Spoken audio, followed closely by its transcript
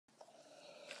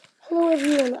Hello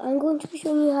everyone, I'm going to be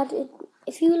showing you how to,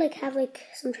 if you have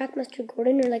some Trackmaster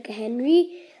Gordon or a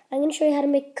Henry, I'm going to show you how to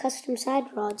make custom side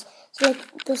rods. So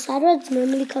the side rods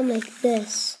normally come like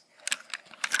this.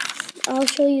 I'll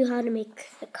show you how to make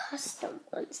the custom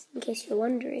ones in case you're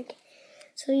wondering.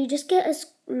 So you just get a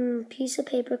piece of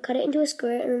paper, cut it into a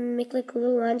square, and make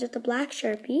little lines with the black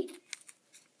Sharpie.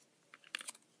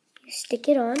 You stick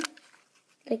it on,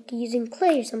 using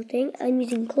clay or something. I'm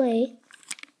using clay.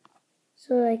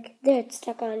 So there it's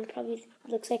stuck on, probably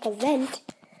looks like a vent,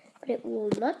 but it will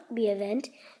not be a vent.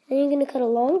 Then you're going to cut a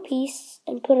long piece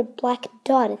and put a black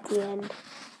dot at the end.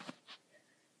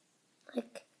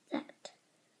 Like that.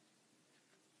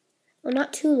 Well,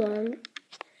 not too long,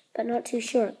 but not too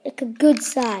short. Like a good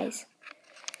size.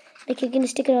 You're going to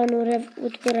stick it on with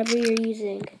whatever you're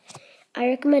using. I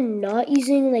recommend not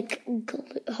using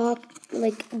glue,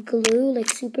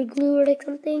 super glue or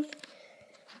something.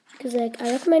 Because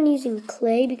I recommend using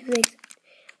clay because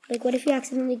what if you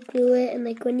accidentally glue it and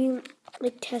when you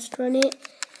test run it,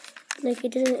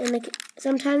 it doesn't, and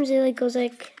sometimes it goes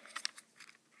like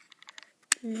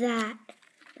that,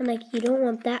 and you don't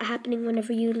want that happening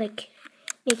whenever you make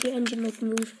your engine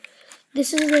move.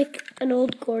 This is an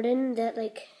old Gordon that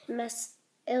messed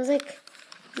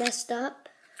up.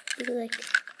 It was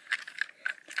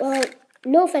well,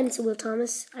 no offense to Will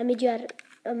Thomas, I made you out of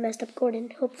a messed up Gordon.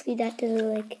 Hopefully that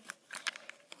doesn't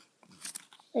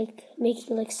make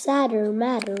you sad or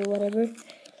mad or whatever,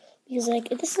 because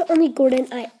this is the only Gordon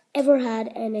I ever had,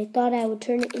 and I thought I would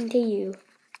turn it into you.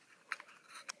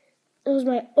 It was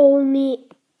my only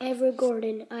ever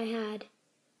Gordon I had,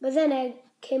 but then I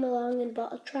came along and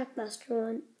bought a Trackmaster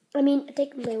one. I mean a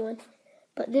Take and Play one,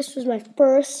 but this was my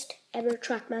first ever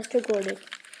Trackmaster Gordon.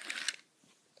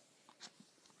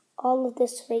 All of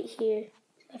this right here,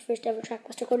 my first ever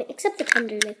Trackmaster Gordon, except the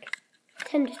tender.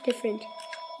 Tender's different.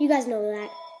 You guys know that.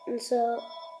 And so,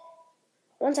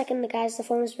 1 second, guys, the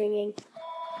phone is ringing.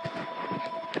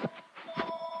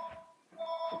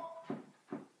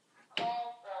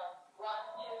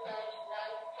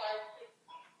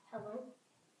 Hello?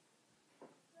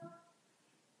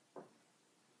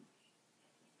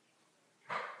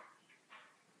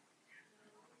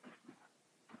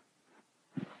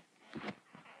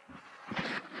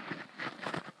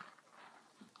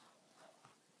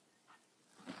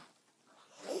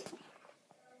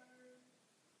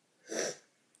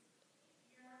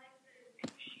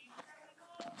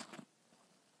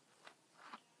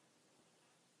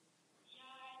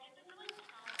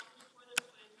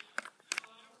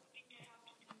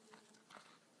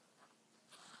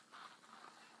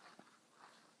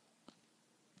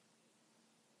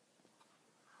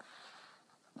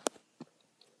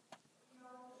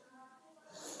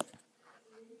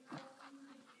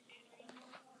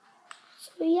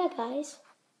 So yeah, guys.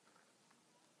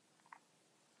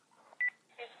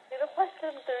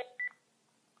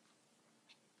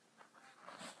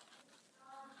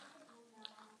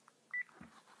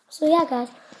 So yeah, guys,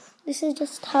 this is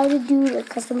just how to do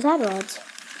custom side rods.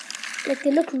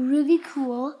 They look really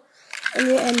cool on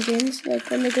your engines.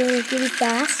 When they're going really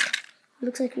fast, it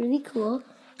looks really cool.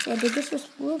 So I did this with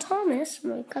Will Thomas,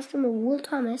 my customer Will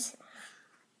Thomas.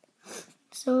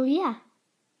 So yeah,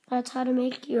 that's how to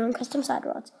make your own custom side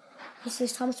rods. This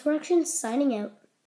is Thomas Productions signing out.